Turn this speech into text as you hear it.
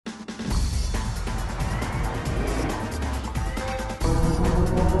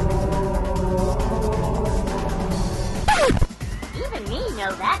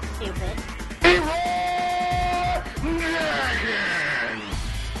know that's stupid.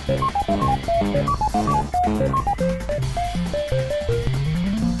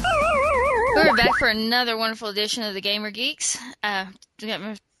 We're back for another wonderful edition of the Gamer Geeks. We got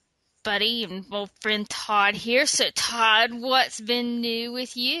my buddy and old friend Todd here. So, Todd, what's been new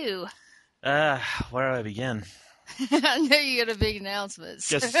with you? Where do I begin? I know you got a big announcement.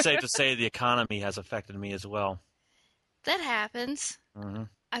 Just safe to say the economy has affected me as well. That happens. Mm-hmm.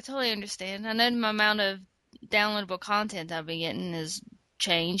 I totally understand. I know my amount of downloadable content I've been getting has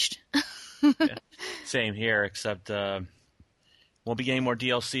changed. Yeah. Same here, except won't be getting more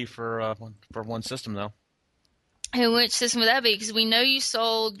DLC for one system though. And which system would that be? Because we know you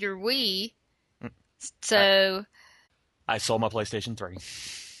sold your Wii, so I sold my PlayStation 3.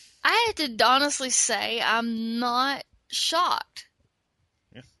 I had to honestly say I'm not shocked.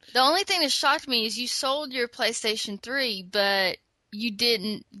 Yeah. The only thing that shocked me is you sold your PlayStation 3, but you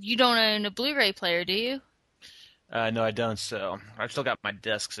don't own a Blu-ray player, do you? No, I don't. So I've still got my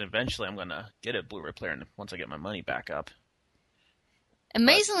discs, and eventually I'm gonna get a Blu-ray player once I get my money back up.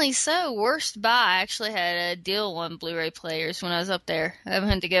 Amazingly so, Worst Buy actually had a deal on Blu-ray players when I was up there. I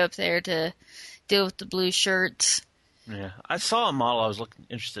had to go up there to deal with the blue shirts. Yeah, I saw a model I was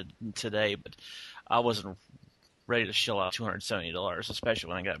interested in today, but I wasn't ready to shell out $270, especially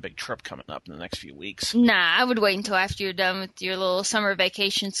when I got a big trip coming up in the next few weeks. Nah, I would wait until after you're done with your little summer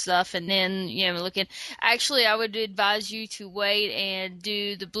vacation stuff and then, looking. Actually, I would advise you to wait and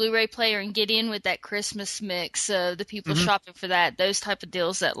do the Blu-ray player and get in with that Christmas mix of the people shopping for those type of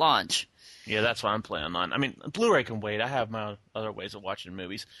deals that launch. Yeah, that's what I'm planning on. I mean, Blu-ray can wait. I have my other ways of watching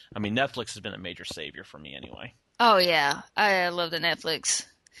movies. I mean, Netflix has been a major savior for me anyway. Oh, yeah. I love the Netflix.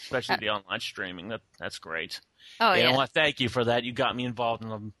 Especially the online streaming. That's great. Oh, yeah. yeah. I want to thank you for that. You got me involved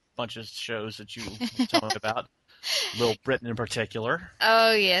in a bunch of shows that you told me about. Little Britain in particular.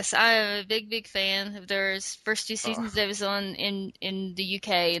 Oh, yes. I'm a big, big fan of theirs. First two seasons they was on in the UK,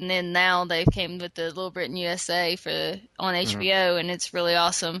 and then now they came with the Little Britain USA on HBO, and it's really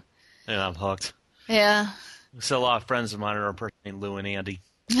awesome. And I'm hooked. Yeah. So a lot of friends of mine are impersonating Lou and Andy.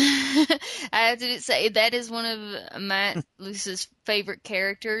 I have to say that is one of Matt Luce's favorite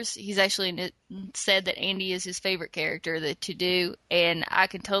characters. He's actually said that Andy is his favorite character to do, and I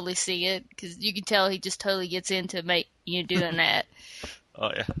can totally see it because you can tell he just totally gets into doing that. Oh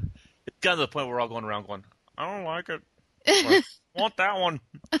yeah, it's gotten to the point where we're all going around going, I don't like it. Or, want that one.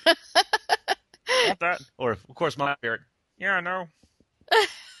 Want that. Or of course my favorite. Yeah, I know.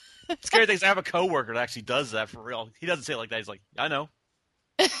 Scary thing is I have a coworker that actually does that for real. He doesn't say it like that. He's like, I know.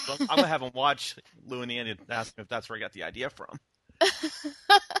 So I'm going to have him watch Lou and Andy and ask him if that's where he got the idea from.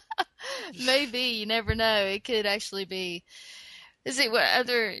 Maybe. You never know. It could actually be. Let's see, what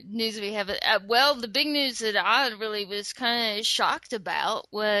other news we have? Well, the big news that I really was kind of shocked about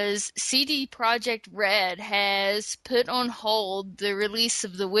was CD Projekt Red has put on hold the release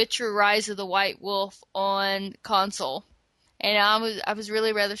of The Witcher: Rise of the White Wolf on console. And I was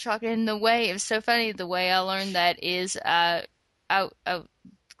really rather shocked. And it was so funny, the way I learned that is I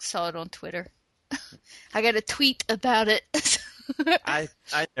saw it on Twitter. I got a tweet about it. I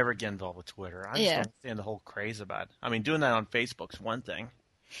never get involved with Twitter. I just don't understand the whole craze about it. I mean, doing that on Facebook's one thing.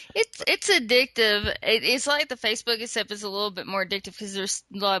 It's addictive. It's like the Facebook, except it's a little bit more addictive because there's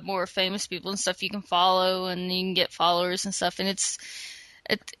a lot more famous people and stuff you can follow, and you can get followers and stuff. And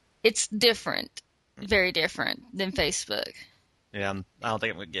it's different, very different than Facebook. Yeah, I don't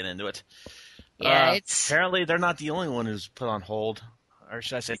think I'm going to get into it. Yeah, apparently they're not the only one who's put on hold, or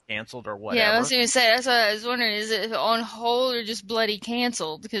should I say canceled or whatever. Yeah, I was going to say, that's what I was wondering, is it on hold or just bloody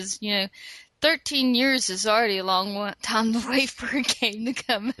canceled? Because, 13 years is already a long time to wait for a game to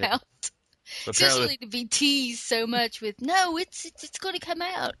come out. Especially to be teased so much with, no, it's going to come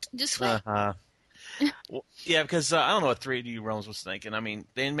out. Just wait. Well, yeah, because I don't know what 3D Realms was thinking. I mean,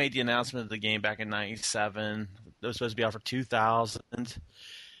 they made the announcement of the game back in 97. It was supposed to be out for 2000.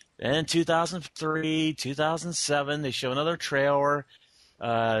 Then 2003, 2007, they show another trailer.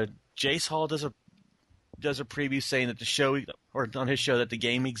 Jace Hall does a preview saying that the show, or on his show, that the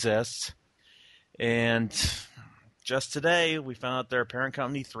game exists. And just today, we found out their parent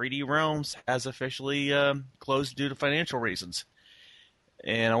company, 3D Realms, has officially closed due to financial reasons.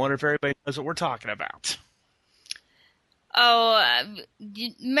 And I wonder if everybody knows what we're talking about. Oh,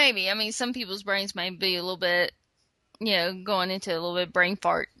 maybe. I mean, some people's brains may be a little bit, going into a little bit brain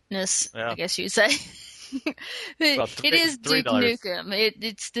fartness, I guess you'd say. Well, it is Duke Nukem.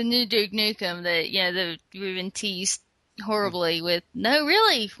 It's the new Duke Nukem that we've been teased horribly with. No,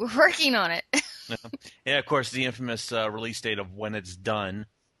 really, we're working on it. Yeah, of course, the infamous release date of when it's done.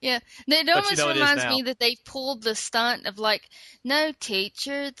 Yeah, it But almost it is reminds now. me that they pulled the stunt of like, no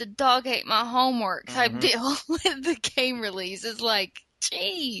teacher, the dog ate my homework type Hmm. deal with the game release. It's like,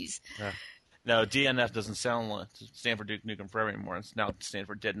 jeez. No, DNF doesn't stand for Duke Nukem Forever anymore. It's now stand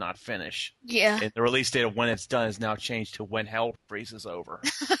for Did Not Finish. Yeah, And the release date of when it's done is now changed to when Hell freezes over.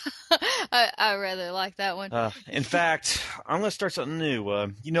 I rather like that one. In fact, I'm going to start something new.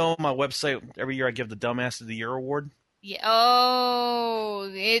 On my website, every year I give the Dumbass of the Year award. Yeah. Oh,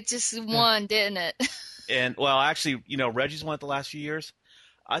 it just Yeah. won, didn't it? And, well, actually, Reggie's won it the last few years.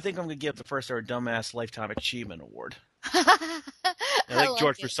 I think I'm going to give the first ever Dumbass Lifetime Achievement Award. I I think like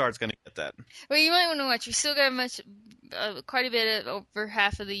George it. Broussard's going to get that. Well, you might want to watch. We still got quite a bit of over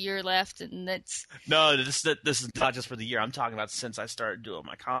half of the year left, and that's. No, this is not just for the year. I'm talking about since I started doing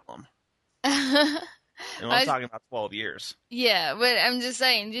my column. And I'm I, talking about 12 years. yeah, but I'm just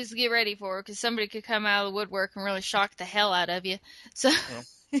saying, just get ready for it, because somebody could come out of the woodwork and really shock the hell out of you. So,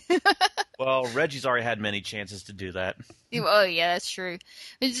 Well, well, Reggie's already had many chances to do that. oh yeah, that's true.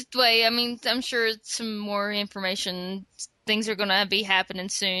 It's just the way. I mean, I'm sure some more information, things are gonna be happening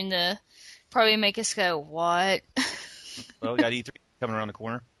soon to probably make us go, what? Well, we got E3 coming around the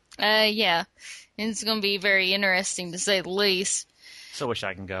corner. Yeah, and it's gonna be very interesting to say the least. So wish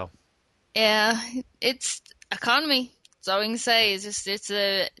I can go. Yeah, it's economy. That's all we can say. Is just it's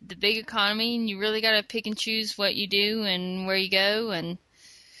the big economy, and you really got to pick and choose what you do and where you go. And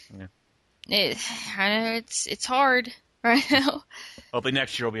Yeah. I know it's hard right now. Hopefully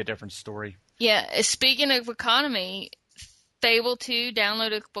next year will be a different story. Yeah, speaking of economy, Fable 2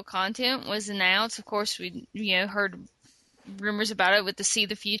 downloadable content was announced. Of course, we heard rumors about it with the See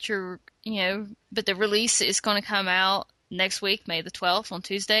the Future, but the release is going to come out next week, May the 12th on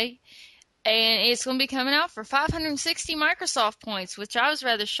Tuesday. And it's going to be coming out for 560 Microsoft points, which I was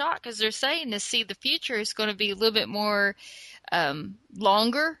rather shocked because they're saying to See the Future is going to be a little bit more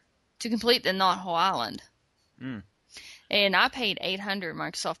longer to complete than Knothole Island. Mm. And I paid 800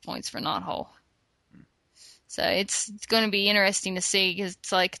 Microsoft points for Knothole. So it's going to be interesting to see because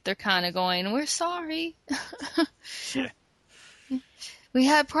it's like they're kind of going, we're sorry. Yeah. We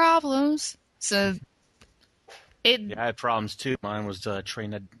had problems. So Yeah, I had problems too. Mine was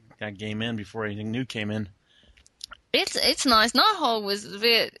trying that game in before anything new came in. it's nice. Knothole was a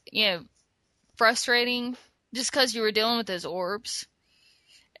bit, frustrating just because you were dealing with those orbs.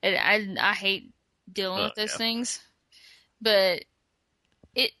 And I hate dealing with those Yeah. things. But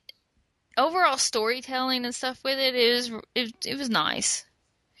it overall storytelling and stuff with it was nice.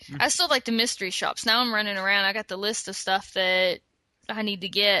 I still like the mystery shops. Now I'm running around. I got the list of stuff that I need to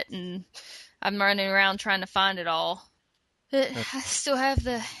get, and I'm running around trying to find it all. But I still have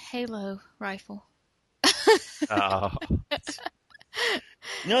the Halo rifle. Uh, I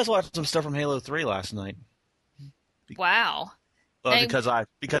was watching some stuff from Halo 3 last night. Wow. Well, Hey. because I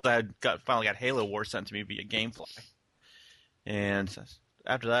finally got Halo Wars sent to me via GameFly, and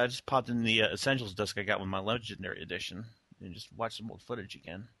after that I just popped in the Essentials disc I got with my Legendary Edition and just watched some old footage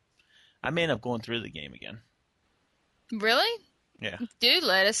again. I may end up going through the game again. Really? Yeah. Dude,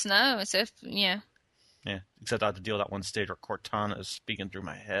 let us know. Yeah. Except I have to deal with that one stage where Cortana is speaking through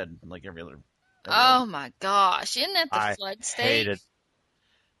my head like every other. Oh my gosh. Isn't that the I flood stage? hate it.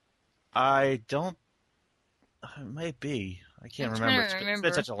 I don't. It might be. I can't I'm remember. trying to It's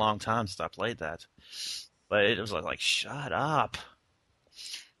been such a long time since I played that. But it was like shut up.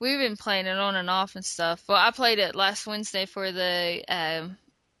 We've been playing it on and off and stuff. Well, I played it last Wednesday for the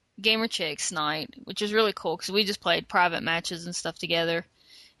Gamer Chicks night, which was really cool because we just played private matches and stuff together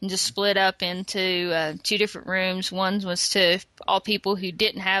and just split up into two different rooms. One was to all people who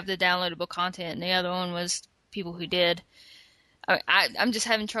didn't have the downloadable content, and the other one was people who did. I'm just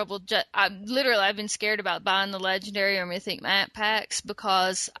having trouble. I've been scared about buying the Legendary or Mythic map packs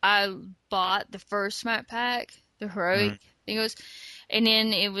because I bought the first map pack, the Heroic, I think it was, and then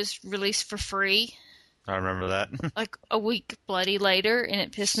it was released for free I remember that. like a week bloody later, and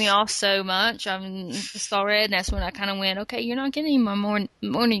it pissed me off so much. I'm just all red, and that's when I kind of went, okay, you're not getting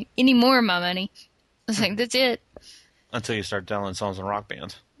any more of my money. I was like, that's it. Until you start downloading songs on Rock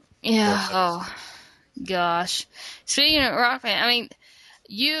Band. Yeah. Oh, gosh. Speaking of Rock Band, I mean,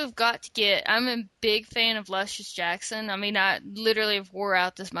 you've got to get. I'm a big fan of Luscious Jackson. I mean, I literally have wore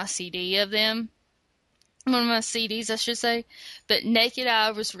out my CD of them. One of my CDs, I should say. But Naked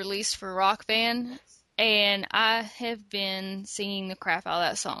Eye was released for Rock Band, and I have been singing the crap out of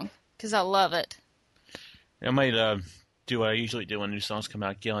that song because I love it. I might do what I usually do when new songs come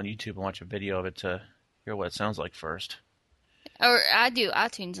out, get on YouTube and watch a video of it to hear what it sounds like first. Or I do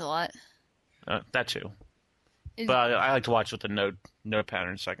iTunes a lot. That too. But I like to watch with the note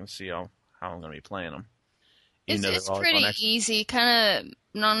pattern so I can see how I'm going to be playing them. It's pretty easy, kind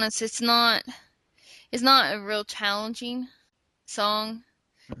of honest. It's not a real challenging song.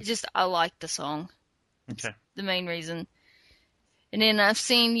 It's just I like the song. Okay. It's the main reason. And then I've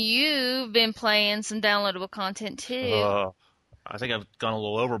seen you've been playing some downloadable content too. I think I've gone a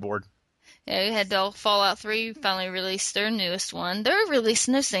little overboard. Yeah, we had Fallout 3 finally released their newest one. They're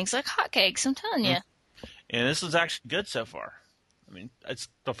releasing those things like hotcakes, I'm telling you. And this is actually good so far. I mean, it's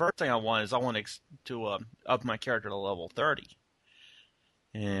the first thing I want to up my character to level 30.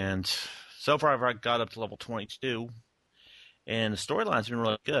 And so far I've got up to level 22. And the storyline's been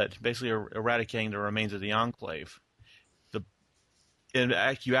really good. Basically eradicating the remains of the Enclave.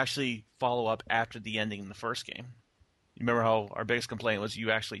 You actually follow up after the ending in the first game. You remember how our biggest complaint was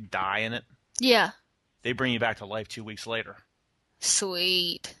you actually die in it? Yeah. They bring you back to life 2 weeks later.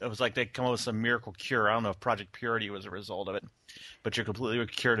 Sweet. It was like they come up with some miracle cure. I don't know if Project Purity was a result of it, but you're completely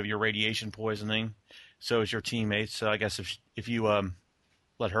cured of your radiation poisoning. So is your teammate. So I guess if you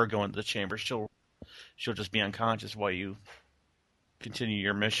let her go into the chamber, she'll just be unconscious while you continue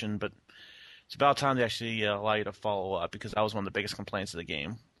your mission. But it's about time they actually allow you to follow up, because that was one of the biggest complaints of the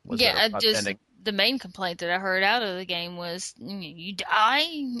game. The main complaint that I heard out of the game was you die,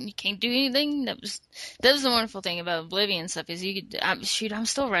 you can't do anything. That was the wonderful thing about Oblivion stuff is I'm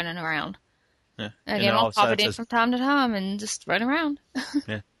still running around. Yeah. Again, I'll pop it in from time to time and just run around.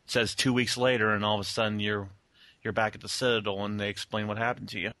 Yeah. It says 2 weeks later, and all of a sudden you're back at the Citadel, and they explain what happened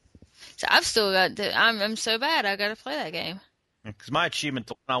to you. So I've still got I'm so bad I got to play that game. Because my achievement,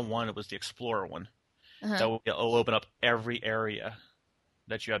 the one I wanted, was the Explorer one. That will open up every area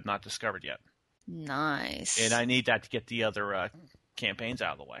that you have not discovered yet. Nice. And I need that to get the other campaigns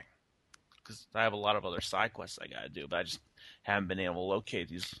out of the way. Because I have a lot of other side quests I got to do, but I just haven't been able to locate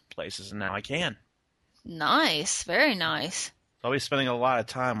these places, and now I can. Nice. Very nice. I'll be spending a lot of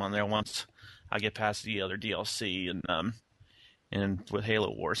time on there once I get past the other DLC and with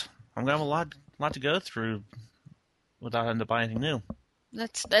Halo Wars. I'm going to have a lot to go through without having to buy anything new.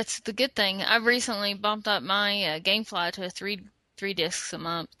 That's the good thing. I've recently bumped up my GameFly to 3 discs a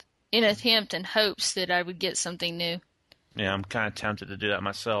month in attempt and hopes that I would get something new. Yeah, I'm kind of tempted to do that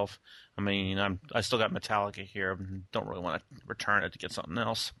myself. I mean, I still got Metallica here. Don't really want to return it to get something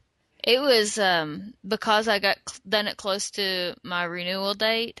else. It was because I got done it close to my renewal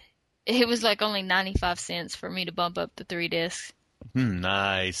date. It was like only 95 cents for me to bump up the 3 discs.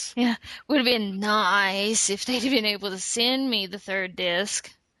 Nice. Yeah, would have been nice if they'd have been able to send me the 3rd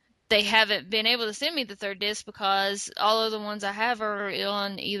disc. They haven't been able to send me the 3rd disc because all of the ones I have are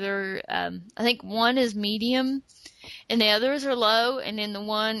on either, I think one is medium and the others are low, and then the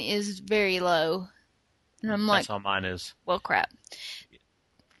one is very low. And I'm like, that's how mine is. Well, crap.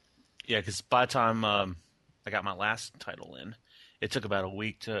 Yeah, because by the time I got my last title in, it took about a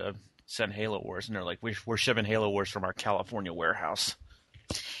week to send Halo Wars, and they're like, we're shipping Halo Wars from our California warehouse.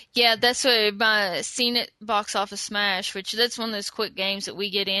 Yeah, that's what my Seen It Box Office Smash, which that's one of those quick games that we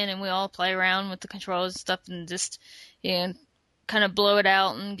get in and we all play around with the controls and stuff and just kind of blow it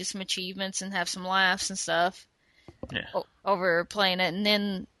out and get some achievements and have some laughs and stuff over playing it, and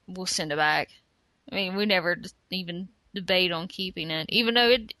then we'll send it back. I mean, we never even debate on keeping it, even though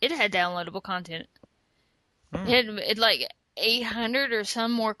it had downloadable content. It had like 800 or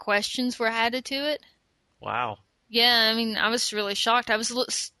some more questions were added to it. Wow. Yeah, I mean, I was really shocked. I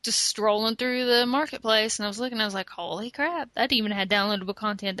was just strolling through the marketplace, and I was looking, I was like, holy crap, that even had downloadable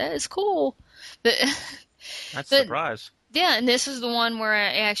content. That is cool. That's a surprise. Yeah, and this is the one where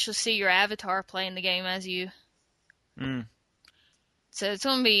I actually see your avatar playing the game as you. So it's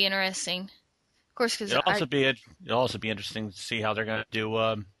going to be interesting. Of course, because it'll also be interesting to see how they're going to do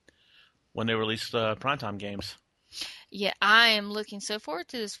when they release the primetime games. Yeah, I am looking so forward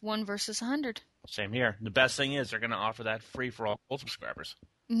to this 1 versus 100. Same here. The best thing is they're going to offer that free for all gold subscribers.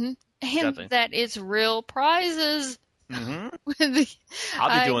 And that it's real prizes. I'll be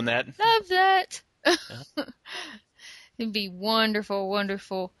doing that. Love that. Yeah. It'd be wonderful,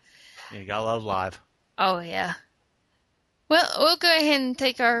 wonderful. Yeah, you gotta love live. Oh, yeah. Well, we'll go ahead and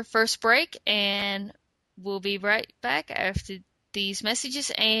take our first break, and we'll be right back after these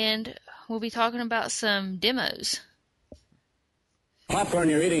messages, and we'll be talking about some demos. Popcorn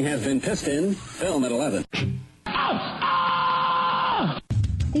you're eating has been pissed in. Film at 11.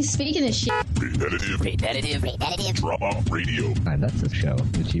 He's speaking of shit. Repetitive drama radio. That's a show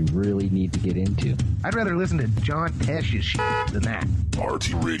that you really need to get into. I'd rather listen to John Tesh's shit than that.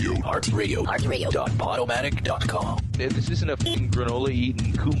 RT Radio. RTRadio.podomatic.com. This isn't a fucking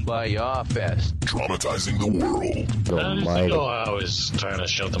granola-eating kumbaya fest. Dramatizing the world. I was trying to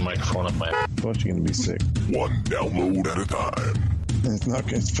shove the microphone up my... Thought you're going to be sick. One download at a time. It's not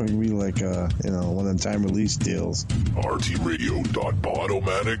going to be like one-time release deals.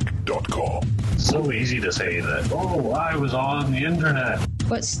 rtradio.podomatic.com. So easy to say that. Oh, I was on the internet.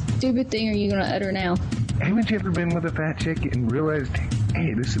 What stupid thing are you going to utter now? Haven't you ever been with a fat chick and realized,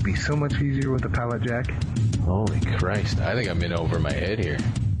 hey, this would be so much easier with a pallet jack? Holy Christ, I think I'm in over my head here.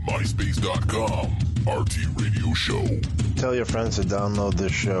 MySpace.com. RT Radio Show. Tell your friends to download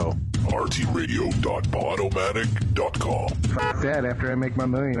this show. rtradio.podomatic.com. Fuck that, after I make my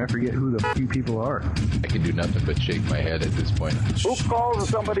million, I forget who the you people are. I can do nothing but shake my head at this point. Who calls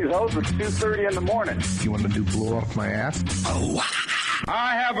somebody's house at 2:30 in the morning? You want to do blow off my ass?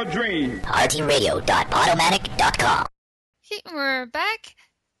 I have a dream. rtradio.podomatic.com. We're back,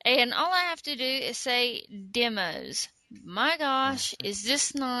 and all I have to do is say demos. My gosh, is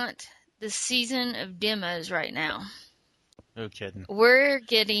this not the season of demos right now? No kidding. We're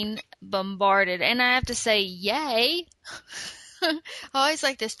getting bombarded, and I have to say, yay! I always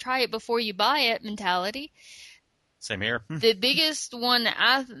like this try it before you buy it mentality. Same here. The biggest one,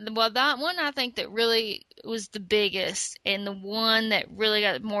 that one I think that really was the biggest, and the one that really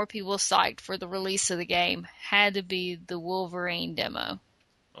got more people psyched for the release of the game had to be the Wolverine demo.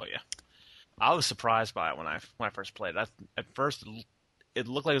 Oh yeah, I was surprised by it when I first played it. At first, it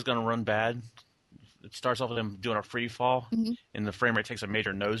looked like it was going to run bad. It starts off with him doing a free fall, and the frame rate takes a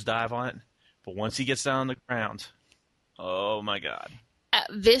major nosedive on it. But once he gets down on the ground, oh my god,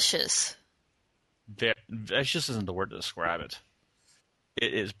 vicious. Vicious isn't the word to describe it.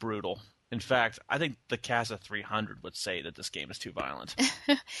 It is brutal. In fact, I think the cast of 300 would say that this game is too violent.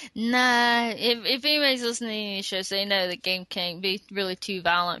 Nah, if anybody's listening to the show, they know the game can't be really too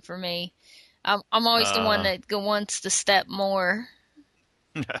violent for me. I'm always the one that wants to step more.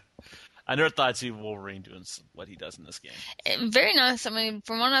 I never thought I'd see Wolverine doing what he does in this game. Very nice. I mean,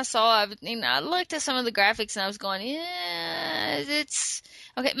 from what I saw, I looked at some of the graphics and I was going, yeah, it's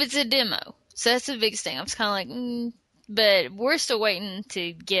okay, but it's a demo. So that's the biggest thing. I was kind of like, but we're still waiting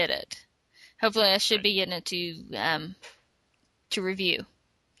to get it. Hopefully, I should be getting it to review.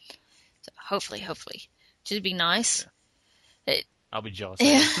 So hopefully, should be nice. Yeah. I'll be jealous.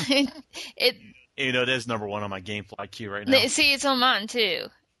 It is number one on my GameFly queue right now. See, it's on mine too,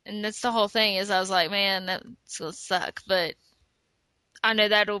 and that's the whole thing. Is I was like, man, that's gonna suck, but I know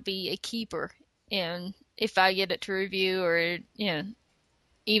that'll be a keeper, and if I get it to review, or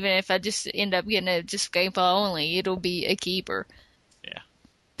even if I just end up getting it just GameFly only, it'll be a keeper. Yeah.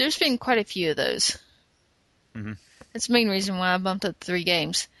 There's been quite a few of those. Mm-hmm. That's the main reason why I bumped up 3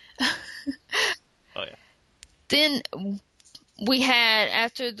 games. Oh, yeah. Then we had,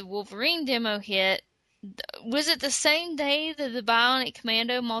 after the Wolverine demo hit, was it the same day that the Bionic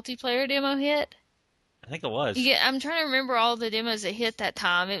Commando multiplayer demo hit? I think it was. Yeah, I'm trying to remember all the demos that hit that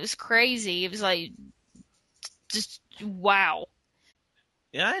time. It was crazy. It was like, just, wow.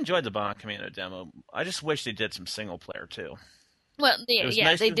 Yeah, I enjoyed the Bionic Commando demo. I just wish they did some single player too. Well, yeah,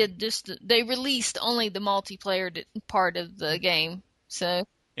 nice they did they released only the multiplayer part of the game, so.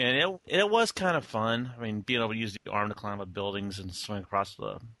 And it was kind of fun. I mean, being able to use the arm to climb up buildings and swing across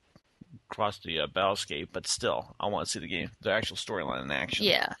the battlescape, but still, I want to see the actual storyline in action.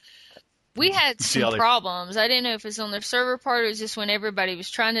 Yeah. We had some problems. I didn't know if it was on their server part or it was just when everybody was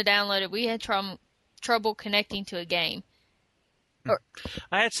trying to download it. We had trouble connecting to a game.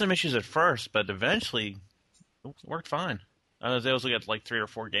 I had some issues at first, but eventually it worked fine. I was able to get like 3 or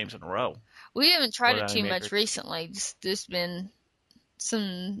 4 games in a row. We haven't tried it too much recently. There's been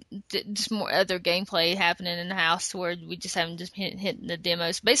some more other gameplay happening in the house where we just haven't just hit the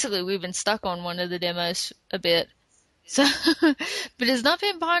demos. Basically, we've been stuck on one of the demos a bit. So, but it's not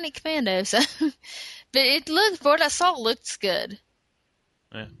been Bionic Commando. So, but what I saw looks good.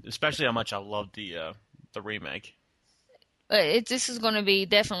 Yeah, especially how much I loved the remake. This is going to be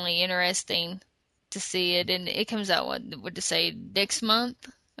definitely interesting to see it, and it comes out what to say next month,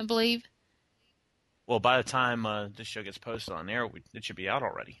 I believe. Well, by the time this show gets posted on air, it should be out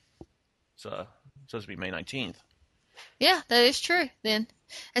already. So it's supposed to be May 19th. Yeah, that is true. Then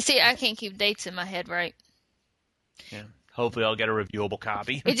I can't keep dates in my head right. Yeah, hopefully I'll get a reviewable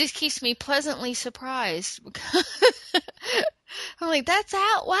copy. It just keeps me pleasantly surprised. I'm like, that's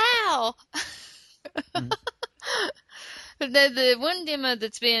out! Wow. But the one demo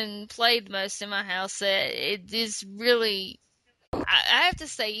that's been played most in my house, it is really, I have to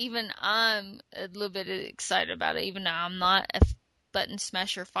say, even I'm a little bit excited about it, even though I'm not a button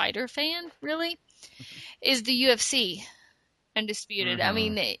smasher fighter fan, really, is the UFC Undisputed. Mm-hmm. I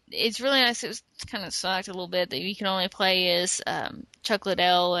mean, it's really nice. It was kind of sucked a little bit that you can only play as Chuck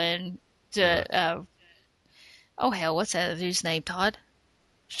Liddell and, what's that dude's name, Todd?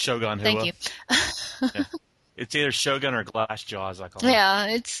 Shogun Hua. Thank you. Yeah. It's either Shogun or Glass Jaws, I call it. Yeah,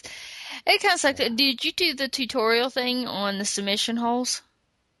 it kind of sucked. Did you do the tutorial thing on the submission holes?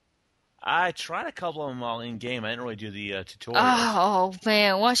 I tried a couple of them all in game. I didn't really do the tutorial. Oh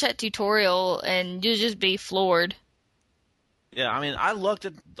man, watch that tutorial and you'll just be floored. Yeah, I mean, I looked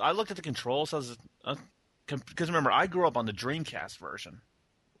at the controls. Because remember, I grew up on the Dreamcast version,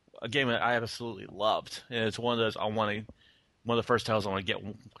 a game that I absolutely loved. And it's one of those one of the first titles I want to get.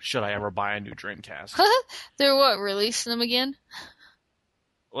 Should I ever buy a new Dreamcast? They're releasing them again?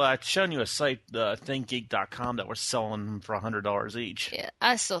 Well, I've shown you a site, ThinkGeek.com, that was selling them for $100 each. Yeah,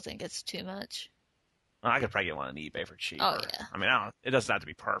 I still think it's too much. I could probably get one on eBay for cheaper. Oh yeah. I mean, it doesn't have to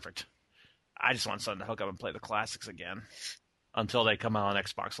be perfect. I just want something to hook up and play the classics again. Until they come out on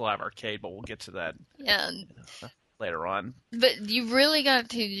Xbox Live Arcade, but we'll get to that later on. But you really got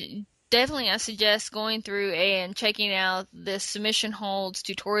to definitely, I suggest going through and checking out the submission holds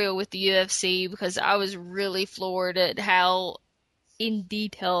tutorial with the UFC, because I was really floored at how in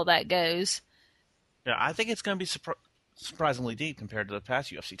detail that goes. Yeah, I think it's going to be surprisingly deep compared to the past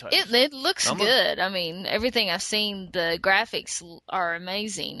UFC titles. It looks good. I mean, everything I've seen, the graphics are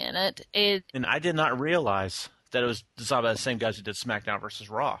amazing in it. And I did not realize that it was designed by the same guys who did SmackDown versus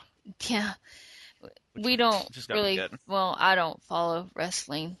Raw. Yeah. We don't really, well, I don't follow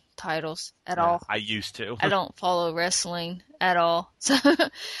wrestling titles at all. I used to. I don't follow wrestling at all. So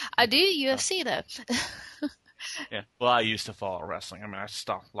I do UFC though. Yeah. Well, I used to follow wrestling. I mean,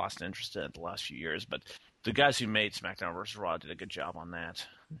 lost interest in it the last few years, but the guys who made SmackDown vs. Raw did a good job on that.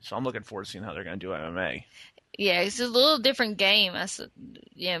 So I'm looking forward to seeing how they're going to do MMA. Yeah, it's a little different game.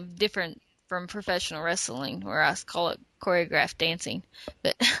 Different from professional wrestling, where I call it choreographed dancing.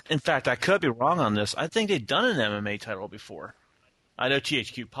 But in fact, I could be wrong on this. I think they've done an MMA title before. I know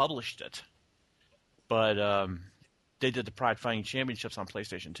THQ published it, but they did the Pride Fighting Championships on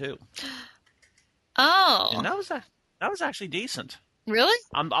PlayStation 2. Oh, and that was actually decent. Really?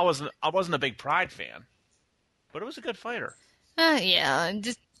 I wasn't a big Pride fan, but it was a good fighter. Yeah,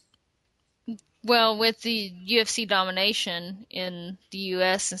 well, with the UFC domination in the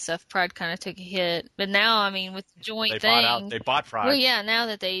U.S. and stuff, Pride kind of took a hit. But now, I mean, with the joint thing, they bought Pride. Well, yeah, now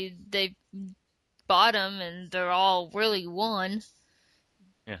that they bought them and they're all really one.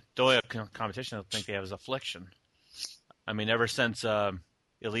 Yeah, the only competition I think they have is Affliction. I mean, ever since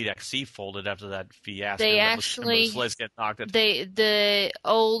Elite XC folded after that fiasco, they actually the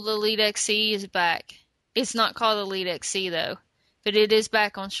old Elite XC is back. It's not called Elite XC though, but it is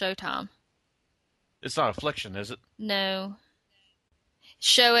back on Showtime. It's not Affliction, is it? No.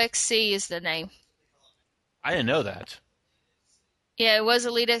 Show XC is the name. I didn't know that. Yeah, it was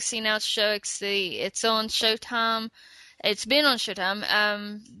Elite XC, now it's Show XC. It's on Showtime. It's been on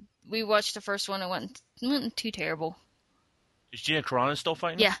Showtime. We watched the first one. It wasn't too terrible. Is Gina Carano still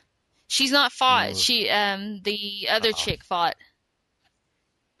fighting? Yeah. She's not fought. She the other chick fought.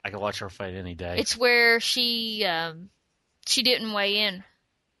 I can watch her fight any day. It's where she didn't weigh in.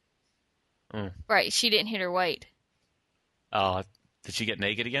 Right, she didn't hit her weight. Oh, did she get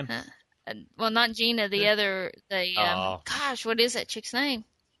naked again? Well, not Gina. The other, gosh, what is that chick's name?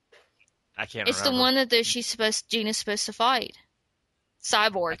 I can't remember. It's the one that Gina's supposed to fight.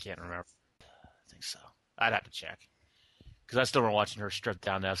 Cyborg. I can't remember. I think so. I'd have to check. Because I still remember watching her stripped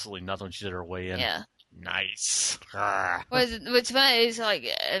down to absolutely nothing when she did her weigh in. Yeah. Nice. What's funny is like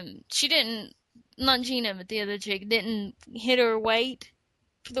she didn't, not Gina, but the other chick didn't hit her weight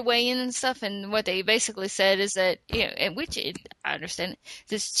for the weigh-in and stuff, and what they basically said is that, you know, I understand,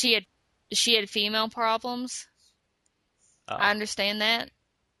 just she had female problems. I understand that.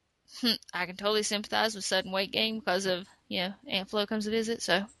 I can totally sympathize with sudden weight gain because of, you know, Aunt Flo comes to visit,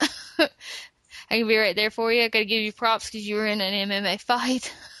 so I can be right there for you. I got to give you props because you were in an MMA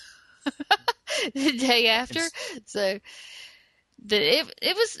fight the day after, so. But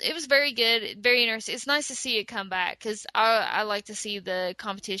it was very good, very interesting. It's nice to see it come back because I like to see the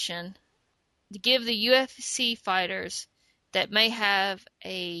competition to give the UFC fighters that may have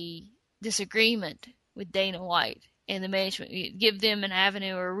a disagreement with Dana White and the management, give them an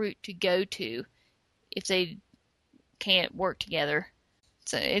avenue or a route to go to if they can't work together.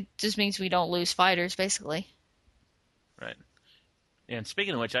 So it just means we don't lose fighters, basically. Right. And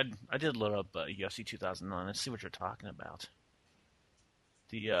speaking of which, I did load up UFC 2009. Let's see what you're talking about.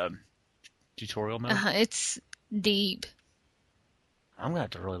 The tutorial mode? It's deep. I'm going to have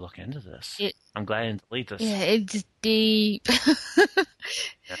to really look into this. I'm glad I didn't delete this. Yeah, it's deep.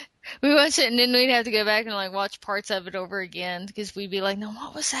 Yeah. We watched it and then we'd have to go back and like watch parts of it over again because we'd be like, no,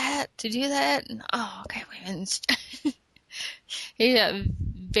 what was that? To do that? And, oh, okay, wait a minute. Yeah,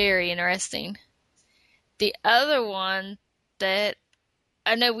 very interesting. The other one that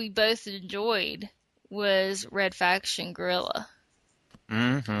I know we both enjoyed was Red Faction Guerrilla.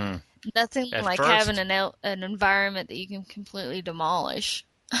 Mm-hmm. Nothing At like first- having an environment that you can completely demolish.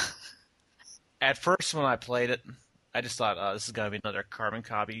 At first, when I played it, I just thought, oh, this is going to be another carbon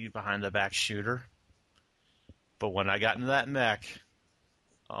copy behind the back shooter. But when I got into that mech,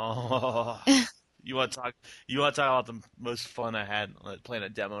 oh, you want to talk about the most fun I had playing a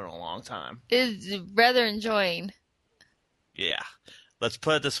demo in a long time. It's rather enjoying. Yeah. Let's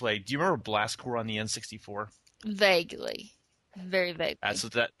put it this way. Do you remember Blast Corps on the N64? Vaguely. Very vaguely.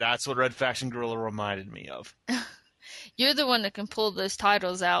 That's what Red Faction Guerrilla reminded me of. You're the one that can pull those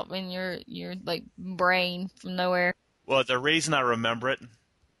titles out when you're like brain from nowhere. Well, the reason I remember it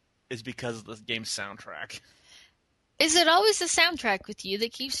is because of the game's soundtrack. Is it always the soundtrack with you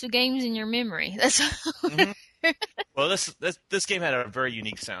that keeps the games in your memory? That's Mm-hmm. Well, this game had a very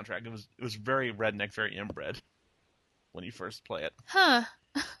unique soundtrack. It was very redneck, very inbred when you first play it. Huh.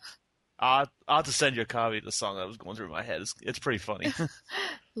 I'll have to send you a copy of the song that was going through my head. It's pretty funny.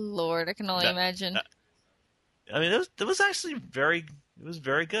 Lord, I can only imagine. I mean, it was actually very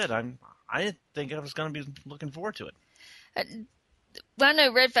good. I didn't think I was going to be looking forward to it. Well, I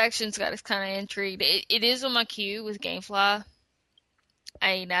know Red Faction's got us kind of intrigued. It is on my queue with GameFly.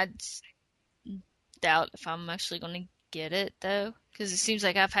 I just doubt if I'm actually going to get it, though, because it seems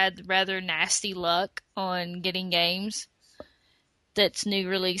like I've had rather nasty luck on getting games that's new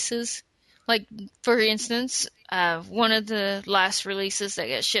releases. Like, for instance, one of the last releases that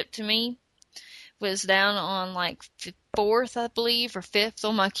got shipped to me was down on, like, 4th, I believe, or 5th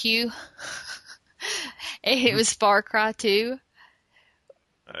on my queue. It was Far Cry 2.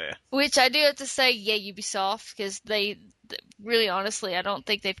 Oh, yeah. Which I do have to say, yeah, Ubisoft, because they really, honestly, I don't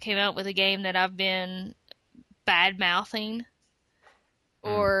think they've came out with a game that I've been bad-mouthing.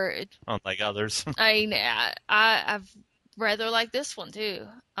 Or... Unlike others. I've rather like this one, too.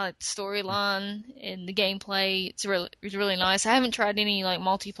 I like the storyline and the gameplay. It's really nice. I haven't tried any, like,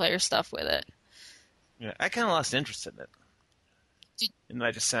 multiplayer stuff with it. Yeah, I kind of lost interest in it. And I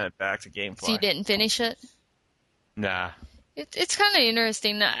just sent it back to GameFly. So you didn't finish it? Nah. It's kind of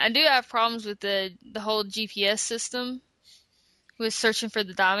interesting. I do have problems with the whole GPS system with searching for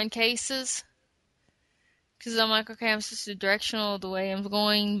the diamond cases. Because I'm like, okay, I'm supposed to directional the way I'm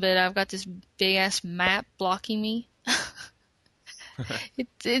going, but I've got this big-ass map blocking me.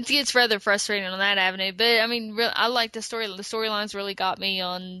 It gets rather frustrating on that avenue. But, I mean, I like the story. The storylines really got me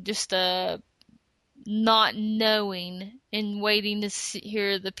on just not knowing and waiting to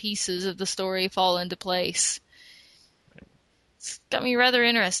hear the pieces of the story fall into place. It's got me rather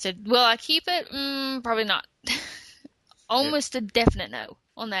interested. Will I keep it? Probably not. Almost a definite no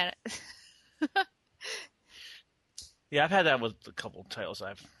on that. Yeah, I've had that with a couple of titles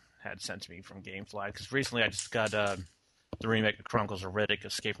I've had sent to me from GameFly. Because recently I just got the remake of Chronicles of Riddick,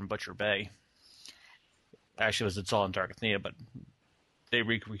 Escape from Butcher Bay. Actually, it's all in Dark Athena, but they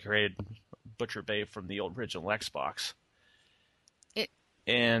recreated Butcher Bay from the old original Xbox.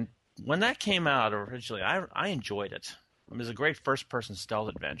 And when that came out originally, I enjoyed it. It was a great first-person stealth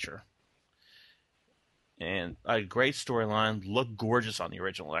adventure. And a great storyline, looked gorgeous on the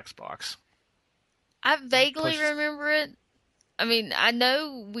original Xbox. I vaguely remember it. I mean, I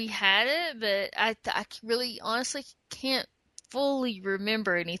know we had it, but I really honestly can't fully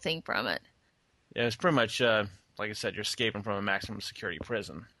remember anything from it. Yeah, it's pretty much, like I said, you're escaping from a maximum security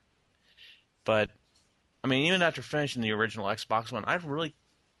prison. But, I mean, even after finishing the original Xbox one, I really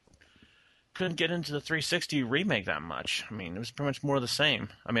couldn't get into the 360 remake that much. I mean, it was pretty much more of the same.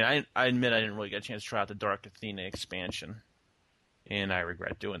 I mean, I admit I didn't really get a chance to try out the Dark Athena expansion. And I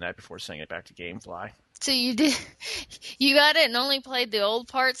regret doing that before sending it back to GameFly. So you got it and only played the old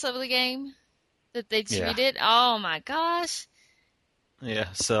parts of the game that they redid? Oh my gosh. Yeah,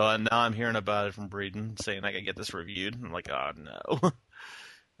 so now I'm hearing about it from Breeden, saying I could get this reviewed. I'm like, oh no.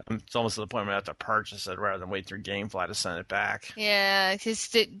 It's almost to the point where I have to purchase it rather than wait through GameFly to send it back. Yeah,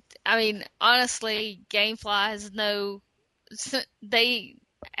 because, I mean, honestly, GameFly has they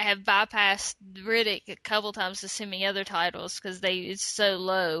have bypassed Riddick a couple times to send me other titles because it's so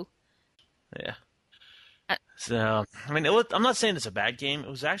low. Yeah. So, I mean, I'm not saying it's a bad game. It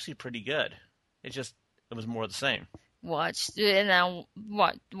was actually pretty good. It was more of the same. Watch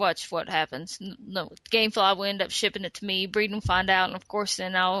what happens. No, GameFly will end up shipping it to me. Breeden will find out, and of course,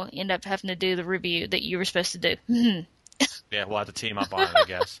 then I'll end up having to do the review that you were supposed to do. Yeah, we'll have to team up on it, I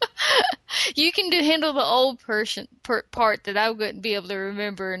guess. You can handle the old part that I wouldn't be able to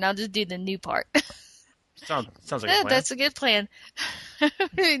remember, and I'll just do the new part. Sounds like a plan. That's a good plan.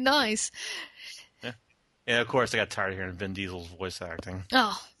 Very nice. Yeah. Yeah, of course, I got tired of hearing Vin Diesel's voice acting.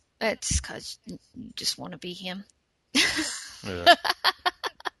 Oh, that's because you just want to be him. Yeah.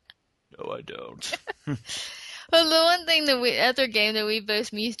 No, I don't. Well, the one thing other game that we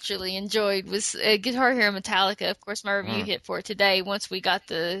both mutually enjoyed was Guitar Hero Metallica. Of course, my review hit for it today once we got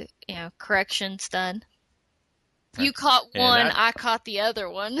the corrections done. You caught one, I caught the other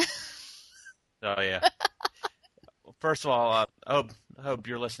one. Oh yeah. First of all, I hope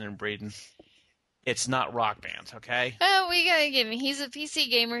you're listening, Braden. It's not Rock Band, okay? Oh, we gotta give him. He's a PC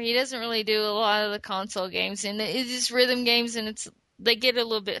gamer. He doesn't really do a lot of the console games, and it's just rhythm games, and they get a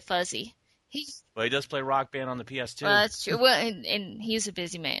little bit fuzzy. Well, he does play Rock Band on the PS2. That's true. Well, and he's a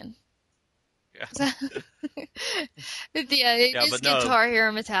busy man. Yeah. It's Guitar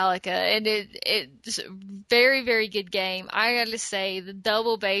Hero Metallica, and it's a very, very good game. I gotta say, the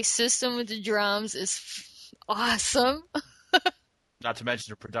double bass system with the drums is awesome. Not to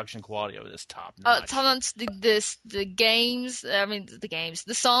mention the production quality of this top notch. The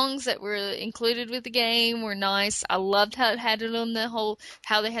songs that were included with the game were nice. I loved how it had it on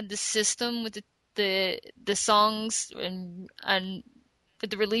how they had the system with the songs and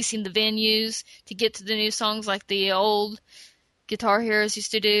with the releasing the venues to get to the new songs like the old Guitar Heroes used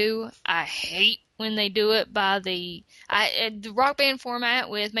to do. I hate when they do it by the Rock Band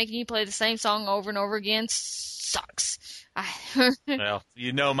format with making you play the same song over and over again sucks. Well,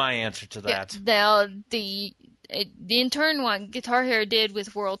 you know my answer to that. Now, the in turn what Guitar Hero did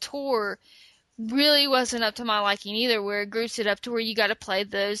with World Tour really wasn't up to my liking either, where it groups it up to where you got to play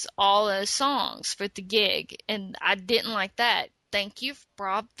all those songs for the gig, and I didn't like that. Thank you,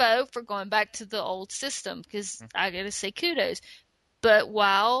 bravo, for going back to the old system, because I got to say kudos. But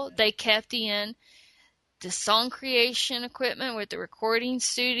while they kept in the song creation equipment with the recording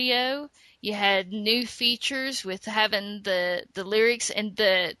studio, you had new features with having the lyrics and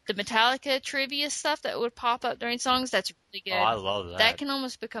the Metallica trivia stuff that would pop up during songs. That's really good. Oh, I love that. That can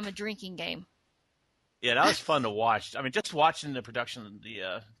almost become a drinking game. Yeah, that was fun to watch. I mean, just watching the production of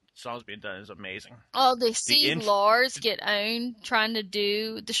the songs being done is amazing. Oh, they see Lars get owned trying to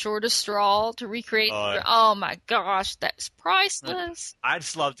do The Shortest Straw to recreate. Oh my gosh, that's priceless. I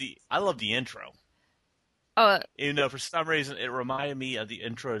love the intro. Even though for some reason it reminded me of the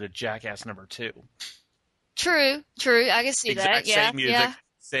intro to Jackass number 2. True. I can see that. Yeah, same music,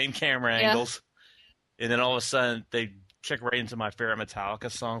 same camera Yeah. angles, and then all of a sudden they kick right into my favorite Metallica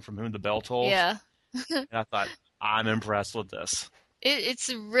song, "From Whom the Bell Tolls." Yeah. And I thought, I'm impressed with this.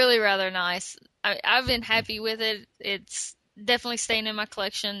 It's really rather nice. I've been happy with it. It's definitely staying in my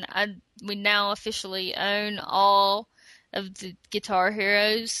collection. We now officially own all of the Guitar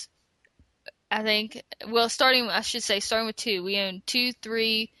Heroes. I think, starting with 2. We own 2,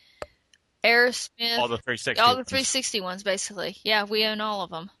 3, Aerosmith. All the 360 All the 360 ones, basically. Yeah, we own all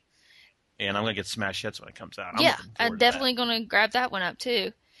of them. And I'm going to get Smash Hits when it comes out. I'm definitely going to grab that one up,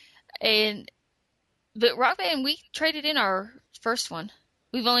 too. But Rock Band, we traded in our first one.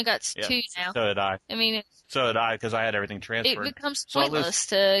 We've only got 2 now. So did I. I mean, so did I, because I had everything transferred. It becomes pointless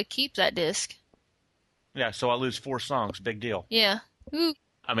to keep that disc. Yeah, so I lose 4 songs. Big deal. Yeah. Ooh.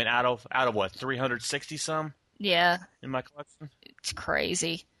 I mean, out of what, 360 some? Yeah. In my collection? It's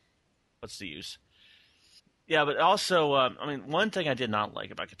crazy. What's the use? Yeah, but also, one thing I did not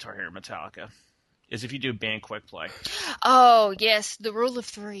like about Guitar Hero Metallica is if you do band quick play. Oh, yes, the rule of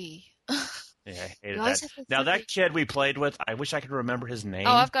 3. Yeah, I hated that. Now, that kid we played with, I wish I could remember his name.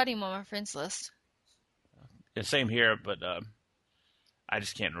 Oh, I've got him on my friends list. Yeah, same here, but I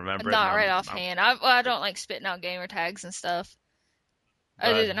just can't remember it. Not right offhand. I don't like spitting out gamer tags and stuff.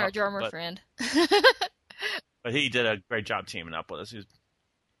 Other than our drummer friend. But he did a great job teaming up with us.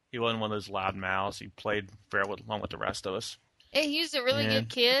 He wasn't one of those loud mouths. He played fair along with the rest of us. He was a really good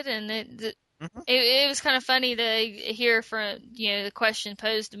kid, and it was kind of funny to hear from the question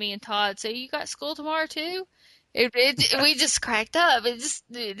posed to me and Todd. So you got school tomorrow too? We just cracked up.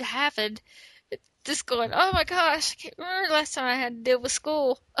 It happened. Just going, oh my gosh! I can't remember the last time I had to deal with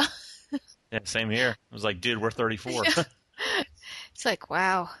school. Yeah, same here. It was like, dude, we're 34. It's like,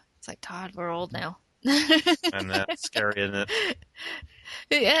 wow. It's like, Todd, we're old now. And that's scary, isn't it?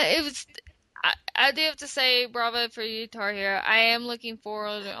 Yeah, it was. I do have to say, bravo for you, Guitar Hero. I am looking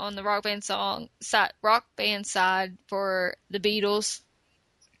forward on the Rock Band side for the Beatles.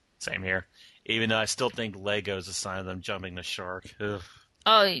 Same here. Even though I still think Lego's a sign of them jumping the shark. Ugh.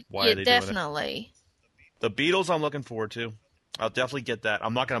 Oh, yeah, definitely. The Beatles I'm looking forward to. I'll definitely get that.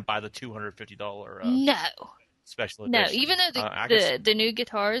 I'm not going to buy the $250 no. special edition. No, even though the new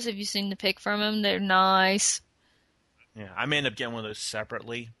guitars, have you seen the pic from them? They're nice. Yeah, I may end up getting one of those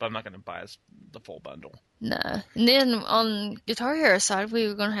separately, but I'm not going to buy the full bundle. No. And then on Guitar Hero side, we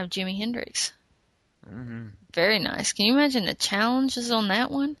were going to have Jimi Hendrix. Mm-hmm. Very nice. Can you imagine the challenges on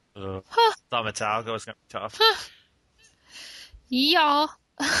that one? Thought Metallica was going to be tough. Yeah.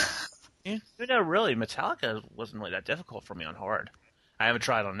 Yeah, really, Metallica wasn't really that difficult for me on hard. I haven't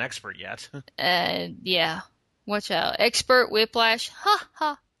tried on expert yet. Yeah. Watch out. Expert Whiplash. Ha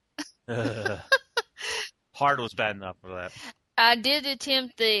ha. Hard was bad enough for that. I did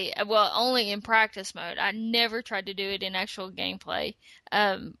attempt only in practice mode. I never tried to do it in actual gameplay.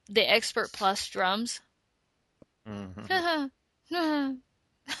 The Expert Plus drums. Mm-hmm.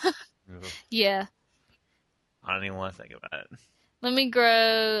 Yeah. I don't even want to think about it. Let me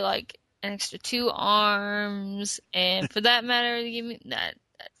grow like an extra 2 arms, and for that matter, give me that.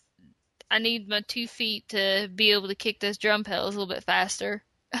 I need my 2 feet to be able to kick those drum pedals a little bit faster.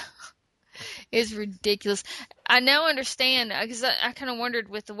 It's ridiculous. I now understand, because I kind of wondered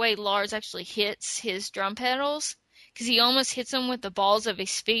with the way Lars actually hits his drum pedals, because he almost hits them with the balls of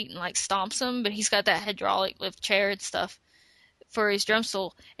his feet and like stomps them, but he's got that hydraulic lift chair and stuff for his drum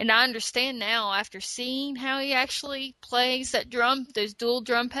stool. And I understand now after seeing how he actually plays those dual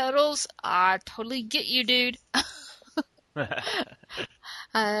drum pedals. I totally get you, dude.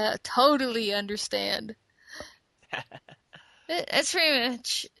 I totally understand. That's pretty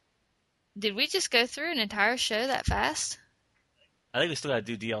much. Did we just go through an entire show that fast? I think we still got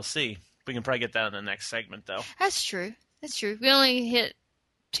to do DLC. We can probably get that in the next segment, though. That's true. We only hit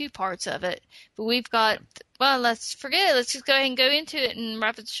 2 parts of it, but we've got. Well, let's forget it. Let's just go ahead and go into it and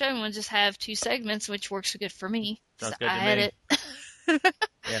wrap up the show, and we'll just have 2 segments, which works good for me. Sounds So good I to had me. it.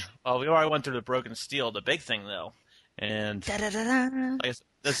 Yeah. Well, we already went through the Broken Steel, the big thing, though. And Da-da-da-da. I guess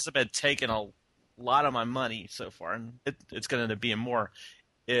this has been taking a lot of my money so far, and it's going to end up being more.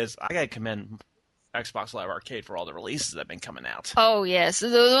 I got to commend Xbox Live Arcade for all the releases that have been coming out. Oh yes,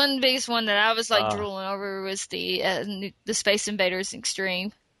 the one biggest one that I was like drooling over was the Space Invaders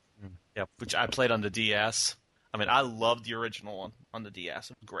Extreme. Yeah, which I played on the DS. I mean, I loved the original one on the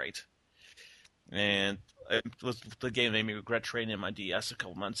DS. It was great, and it was the game that made me regret trading in my DS a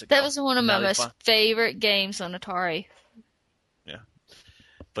couple months ago. That was one of my most favorite games on Atari. Yeah,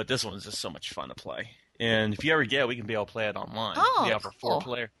 but this one is just so much fun to play. And if you ever get it, we can be able to play it online. Oh, we offer cool.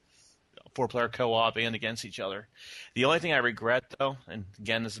 4-player co-op and against each other. The only thing I regret, though, and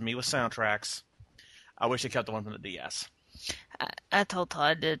again, this is me with soundtracks, I wish they kept the one from the DS. I told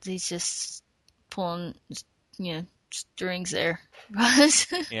Todd that he's just pulling, strings there.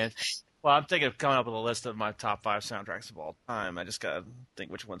 And, well, I'm thinking of coming up with a list of my top 5 soundtracks of all time. I just got to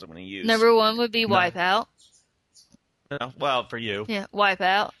think which ones I'm going to use. Number 1 would be Wipeout. Well, for you. Yeah,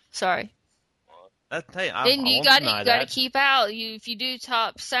 Wipeout. Sorry. Hey, Then you got to keep out. If you do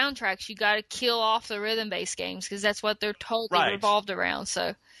top soundtracks, you got to kill off the rhythm-based games because that's what they're totally revolved around.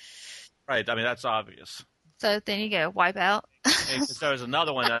 So. Right. I mean, that's obvious. So then you go Wipeout. There's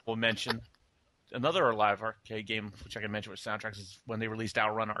another one that we'll mention. Another live arcade game, which I can mention with soundtracks, is when they released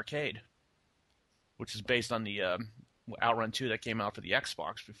Outrun Arcade, which is based on the Outrun 2 that came out for the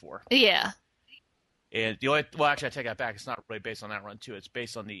Xbox before. Yeah. And actually, I take that back. It's not really based on Outrun 2. It's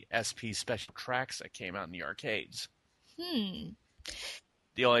based on the SP special tracks that came out in the arcades.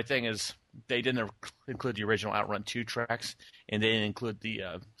 The only thing is they didn't include the original Outrun 2 tracks, and they didn't include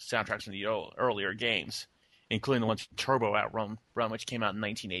the soundtracks from the earlier games, including the ones from Turbo Outrun, which came out in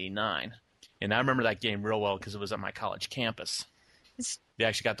 1989. And I remember that game real well because it was at my college campus. They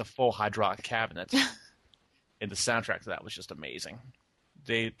actually got the full hydraulic cabinet, and the soundtrack to that was just amazing.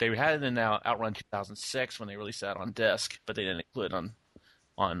 They had it in Outrun 2006 when they released that on disc, but they didn't include it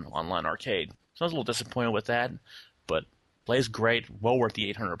on online arcade. So I was a little disappointed with that, but plays great, well worth the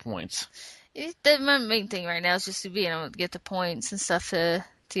 800 points. My main thing right now is just to be able to get the points and stuff to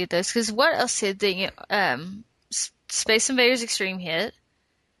get those. Because what else did they Space Invaders Extreme hit?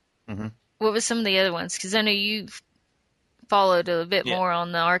 Mm-hmm. What was some of the other ones? Because I know you followed a bit more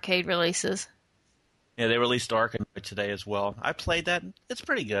on the arcade releases. Yeah, they released Arkanoid today as well. I played that. It's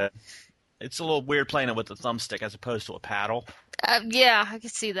pretty good. It's a little weird playing it with the thumbstick as opposed to a paddle. Yeah, I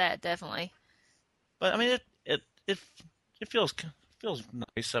could see that, definitely. But, I mean, it feels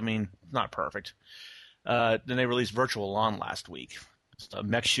nice. I mean, not perfect. Then they released Virtual Lawn last week. It's a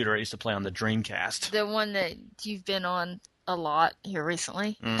mech shooter I used to play on the Dreamcast. The one that you've been on a lot here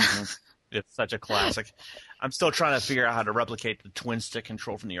recently. Mm-hmm. It's such a classic. I'm still trying to figure out how to replicate the twin stick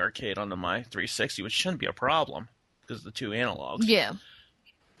control from the arcade onto my 360, which shouldn't be a problem because of the 2 analogs. Yeah.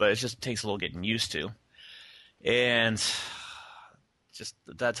 But it just takes a little getting used to. And just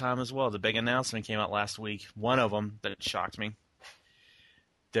at that time as well, the big announcement came out last week. One of them that shocked me.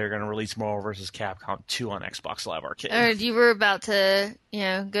 They're going to release Marvel vs. Capcom 2 on Xbox Live Arcade. You were about to,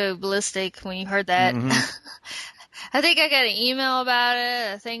 go ballistic when you heard that. Mm-hmm. I think I got an email about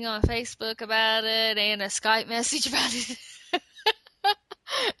it, a thing on Facebook about it, and a Skype message about it.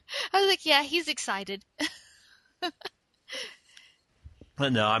 I was like, yeah, he's excited.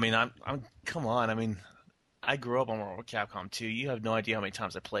 But no, I mean, I'm come on. I mean, I grew up on Marvel Capcom 2. You have no idea how many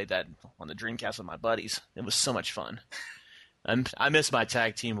times I played that on the Dreamcast with my buddies. It was so much fun. And I miss my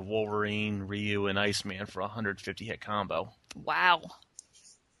tag team of Wolverine, Ryu, and Iceman for a 150 hit combo. Wow.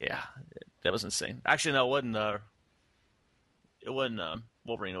 Yeah, that was insane. Actually, no, it wasn't. It wasn't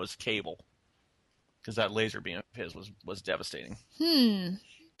Wolverine. It was Cable, because that laser beam of his was devastating. And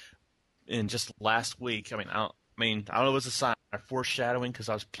just last week, I don't know if it was a sign of foreshadowing because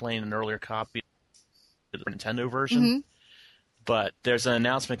I was playing an earlier copy of the Nintendo version. But there's an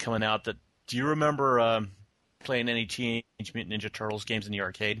announcement coming out that. Do you remember playing any Teenage Mutant Ninja Turtles games in the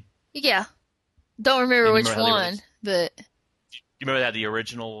arcade? Yeah. Don't remember which remember one, but... You remember that the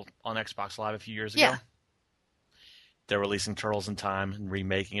original on Xbox Live a few years ago? Yeah. They're releasing Turtles in Time and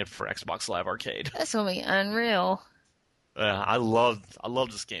remaking it for Xbox Live Arcade. That's gonna be unreal. I loved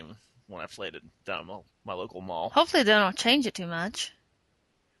this game when I played it down at my local mall. Hopefully they don't change it too much.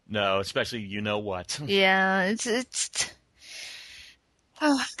 No, especially you know what. Yeah, it's.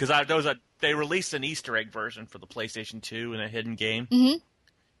 Oh. Because they released an Easter egg version for the PlayStation 2 in a hidden game,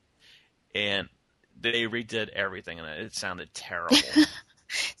 and they redid everything, and it sounded terrible.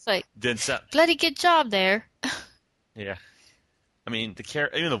 It's like bloody good job there. Yeah, I mean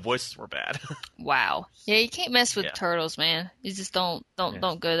even the voices were bad. Wow. Yeah, you can't mess with turtles, man. You just don't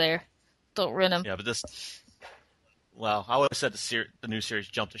go there. Don't ruin them. Yeah, but this. Well, I always said the new series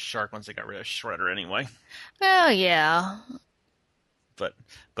jumped the shark once they got rid of Shredder anyway. Well, yeah.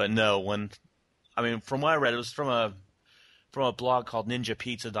 But no, from what I read, it was from a blog called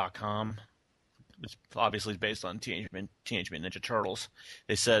NinjaPizza.com, which obviously is based on Teenage Mutant Ninja Turtles.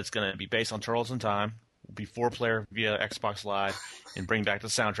 They said it's going to be based on Turtles in Time, will be 4-player via Xbox Live, and bring back the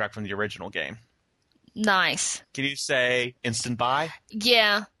soundtrack from the original game. Nice. Can you say instant buy?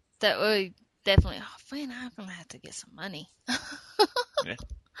 Yeah, that would definitely. Oh man, I'm gonna have to get some money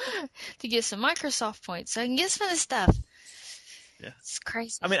to get some Microsoft points so I can get some of this stuff. Yeah, it's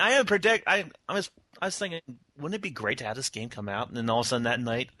crazy. I mean, I was thinking, wouldn't it be great to have this game come out, and then all of a sudden that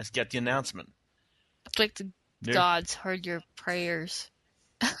night I get the announcement. It's like the gods heard your prayers.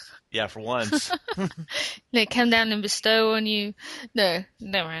 Yeah, for once. They come down and bestow on you. No,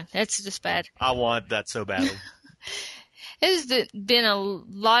 never mind. That's just bad. I want that so badly. There's been a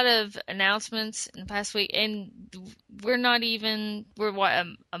lot of announcements in the past week, and we're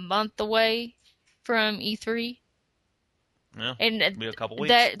a month away from E3. Yeah, and it'll be a couple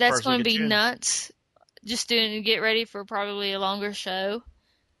weeks. That's going to be nuts. Just to get ready for probably a longer show.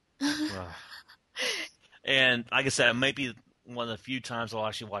 And like I said, it might be one of the few times I'll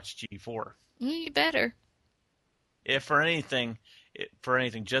actually watch G4. You better. If for anything,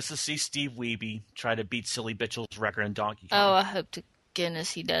 just to see Steve Wiebe try to beat Silly Bitchel's record in Donkey Kong. Oh, I hope to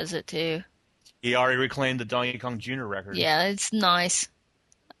goodness he does it too. He already reclaimed the Donkey Kong Jr. record. Yeah, it's nice.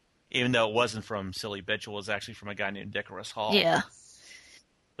 Even though it wasn't from Silly Bitchel, it was actually from a guy named Icarus Hall. Yeah.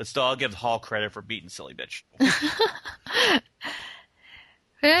 But still, I'll give Hall credit for beating Silly Bitchel.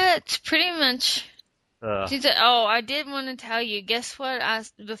 That's pretty much. I did want to tell you. Guess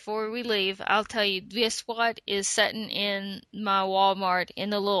what? Before we leave, I'll tell you. Guess what is sitting in my Walmart in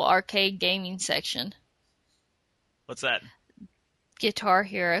the little arcade gaming section? What's that? Guitar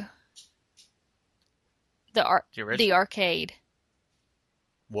Hero. The arcade.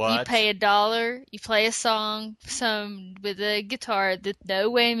 What? You pay $1, you play a song, some with a guitar,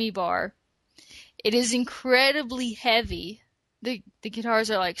 no whammy bar. It is incredibly heavy. The guitars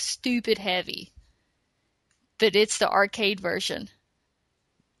are like stupid heavy. But it's the arcade version.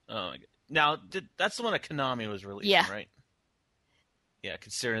 Oh, now that's the one that Konami was releasing, right? Yeah,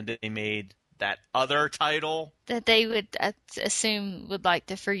 considering that they made that other title that they would assume would like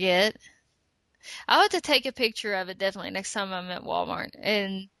to forget. I'll have to take a picture of it definitely next time I'm at Walmart.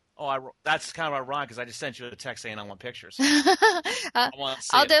 And that's kind of ironic because I just sent you a text saying I want pictures.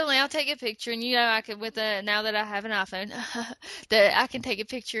 I'll take a picture, and I could now that I have an iPhone, that I can take a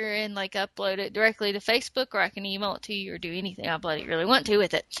picture and like upload it directly to Facebook, or I can email it to you, or do anything I bloody really want to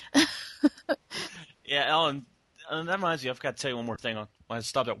with it. Yeah, Ellen, and that reminds me, I forgot to tell you one more thing. When I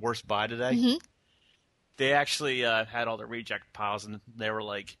stopped at Worst Buy today, they actually had all the reject piles, and they were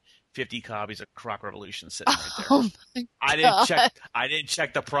like 50 copies of Croc Revolution sitting right there. Oh my God. I didn't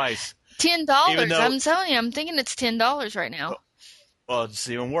check the price. $10. I'm telling you, I'm thinking it's $10 right now. Well, it's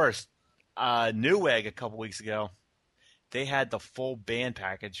even worse. Newegg a couple weeks ago, they had the full band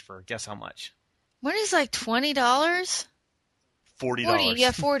package for guess how much? What is like $20? $40. 40,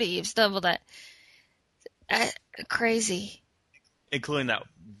 yeah, 40. It's double that. Crazy. Including that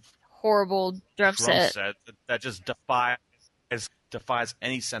horrible drum set that just defies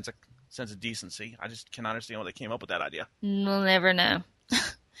any sense of decency. I just cannot understand why they came up with that idea. We'll never know.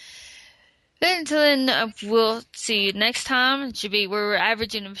 But until then, we'll see you next time. It should be we're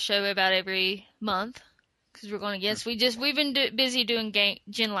averaging a show about every month because we're going against. We've been busy doing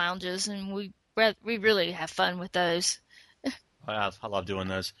gin lounges, and we really have fun with those. I love doing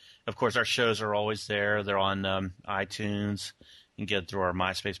those. Of course, our shows are always there. They're on iTunes. You can get through our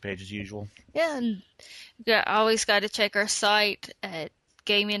MySpace page as usual. Yeah, and always got to check our site at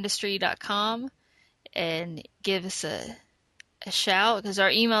GameIndustry.com and give us a shout because our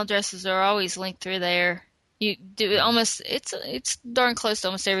email addresses are always linked through there. You do almost it's darn close to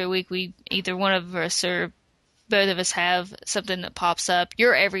almost every week. We either one of us or both of us have something that pops up.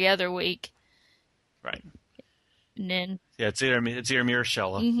 You're every other week, right? And then it's either me or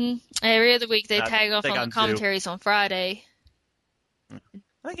Shella. Mm-hmm. Every other week they tag off on the commentaries on Friday.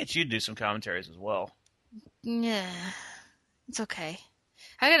 I think it's you to do some commentaries as well. Yeah, it's okay.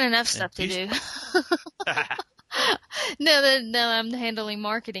 I got enough stuff to do. No, I'm handling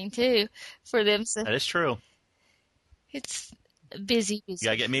marketing too for them. So that is true. It's busy. You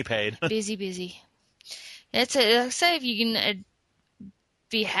gotta get me paid. busy. That's it. Like I say, if you can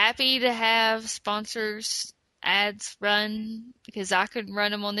be happy to have sponsors ads run, because I could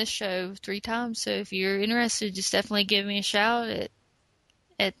run them on this show 3 times. So if you're interested, just definitely give me a shout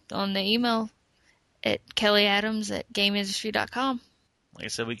on the email at kellyadams@gameindustry.com. Like I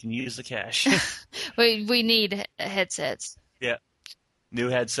said, we can use the cash. we need headsets. Yeah. New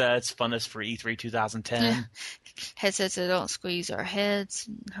headsets, funnest for E3 2010. Headsets that don't squeeze our heads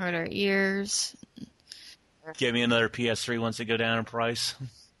and hurt our ears. Give me another PS3 once they go down in price.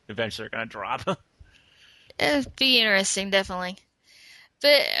 Eventually they're going to drop. It'd be interesting, definitely.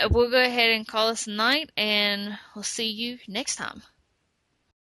 But we'll go ahead and call this a night, and we'll see you next time.